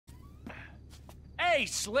Hey,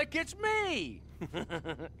 Slick, it's me!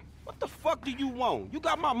 What the fuck do you want? You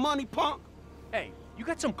got my money, punk? Hey, you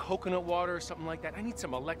got some coconut water or something like that? I need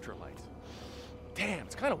some electrolytes. Damn,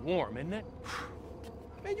 it's kind of warm, isn't it?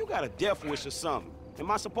 Man, you got a death wish or something. Am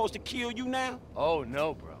I supposed to kill you now? Oh,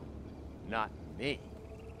 no, bro. Not me.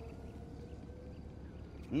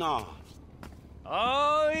 Nah.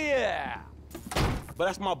 Oh, yeah! But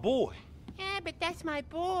that's my boy. Yeah, but that's my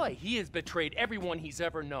boy. He has betrayed everyone he's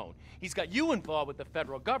ever known. He's got you involved with the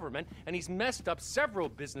federal government, and he's messed up several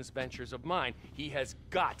business ventures of mine. He has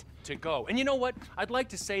got to go. And you know what? I'd like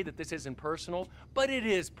to say that this isn't personal, but it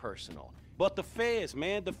is personal. But the feds,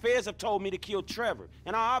 man, the feds have told me to kill Trevor,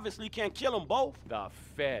 and I obviously can't kill them both. The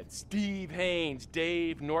feds, Steve Haynes,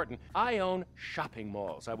 Dave Norton. I own shopping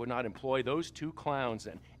malls. I would not employ those two clowns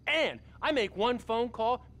in. And I make one phone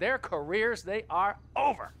call, their careers, they are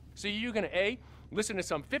over. So you're gonna A, listen to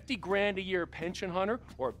some 50 grand a year pension hunter,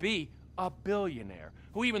 or B, a billionaire,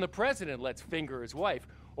 who even the president lets finger his wife,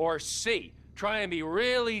 or C, try and be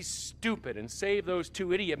really stupid and save those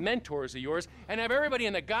two idiot mentors of yours and have everybody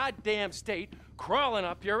in the goddamn state crawling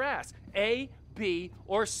up your ass. A, B,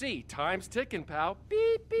 or C. Time's ticking, pal.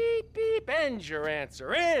 Beep, beep, beep. And your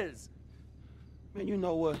answer is... Man, you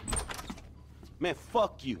know what? Man,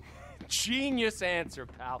 fuck you. Genius answer,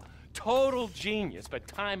 pal. Total genius, but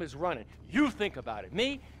time is running. You think about it.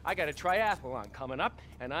 Me, I got a triathlon coming up,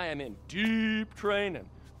 and I am in deep training.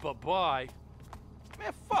 Bye-bye.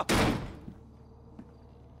 Man, fuck you.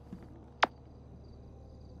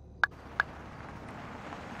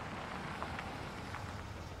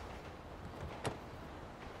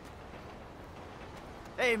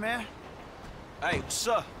 Hey, man. Hey, what's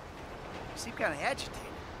up? You seem kind of agitated.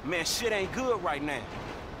 Man, shit ain't good right now.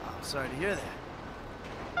 Oh, I'm sorry to hear that.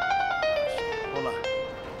 Hold on.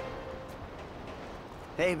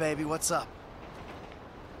 Hey, baby, what's up?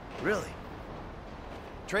 Really?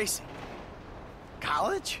 Tracy?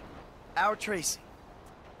 College? Our Tracy?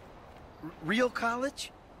 Real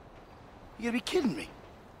college? You gotta be kidding me.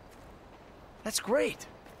 That's great.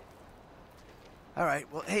 All right,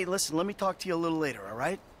 well, hey, listen, let me talk to you a little later, all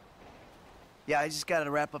right? Yeah, I just gotta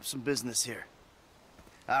wrap up some business here.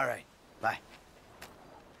 All right, bye.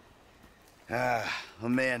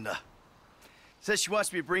 Amanda. Says she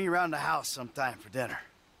wants me to bring you around the house sometime for dinner.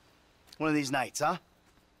 One of these nights, huh?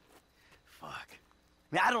 Fuck.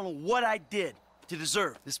 I mean, I don't know what I did to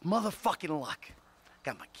deserve this motherfucking luck.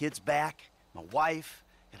 Got my kids back, my wife,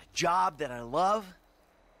 got a job that I love.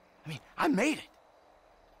 I mean, I made it.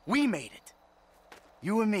 We made it.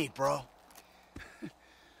 You and me, bro.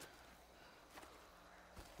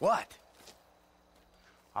 What?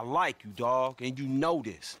 I like you, dog, and you know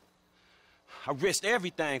this. I risked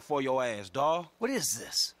everything for your ass, dog. What is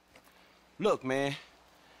this? Look, man.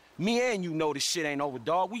 Me and you know this shit ain't over,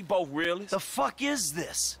 dog. We both realists. The fuck is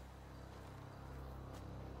this?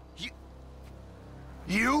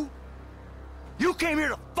 You? You came here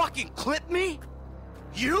to fucking clip me?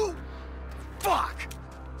 You? Fuck!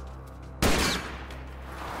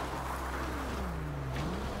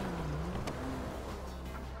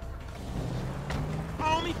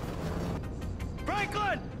 Homie,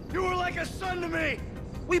 Franklin! You were like a son to me!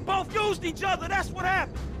 we both used each other. That's what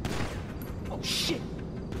happened. Oh, shit.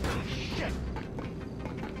 Oh, shit!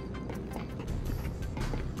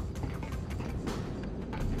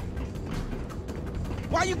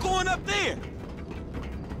 Why you going up there?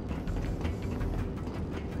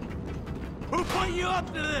 Who put you up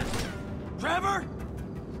to this? Trevor?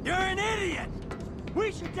 You're an idiot!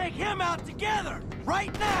 We should take him out together,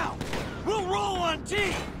 right now! We'll roll on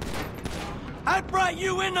team! I brought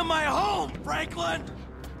you into my home, Franklin!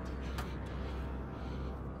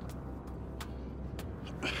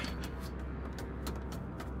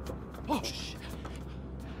 Oh, shit.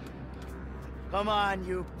 Come on,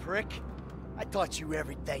 you prick. I taught you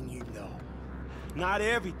everything you know. Not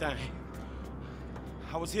everything.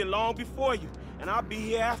 I was here long before you, and I'll be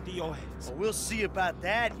here after your ass. Well, we'll see about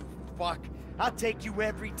that, you fuck. I'll take you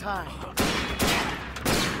every time.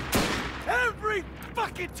 Every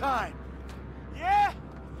fucking time! Yeah?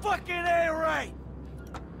 Fucking A right!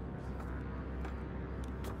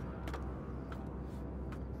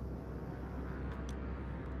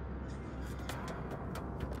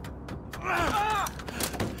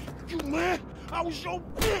 You man, I was your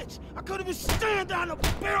bitch. I couldn't even stand down the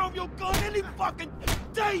barrel of your gun any fucking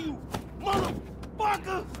day, you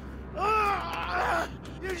motherfucker.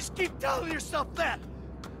 You just keep telling yourself that.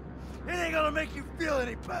 It ain't gonna make you feel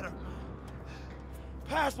any better.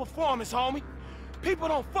 Past performance, homie. People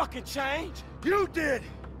don't fucking change. You did.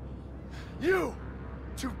 You,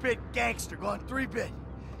 2-bit gangster going 3-bit.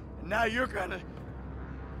 And now you're gonna...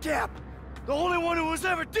 Cap, The only one who was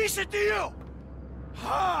ever decent to you!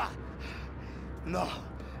 Ha! No,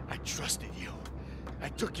 I trusted you. I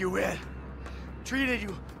took you in. Treated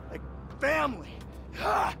you like family.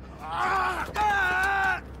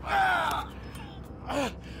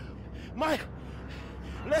 Mike,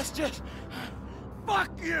 let's just... Fuck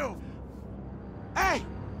you! Hey!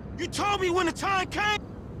 You told me when the time came!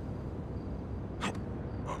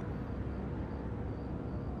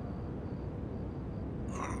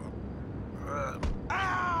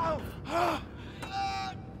 Ow! Oh,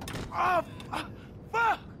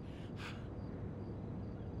 fuck!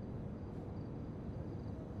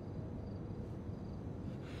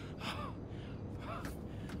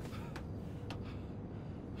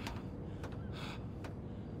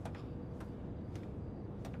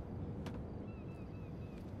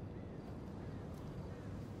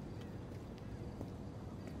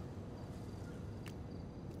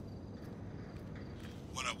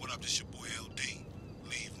 What up? This your boy LD.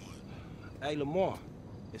 Leave one. Hey, Lamar.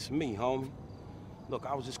 It's me, homie. Look,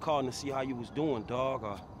 I was just calling to see how you was doing, dog,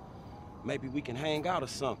 or maybe we can hang out or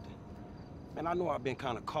something. Man, I know I've been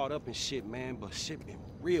kind of caught up in shit, man, but shit been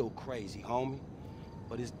real crazy, homie.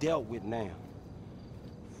 But it's dealt with now.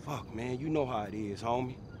 Fuck, man, you know how it is,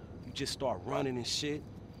 homie. You just start running and shit,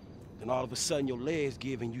 then all of a sudden your legs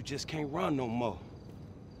give and you just can't run no more.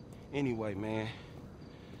 Anyway, man,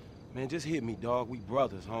 just hit me, dog. We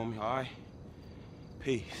brothers, homie, all right?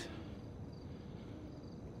 Peace.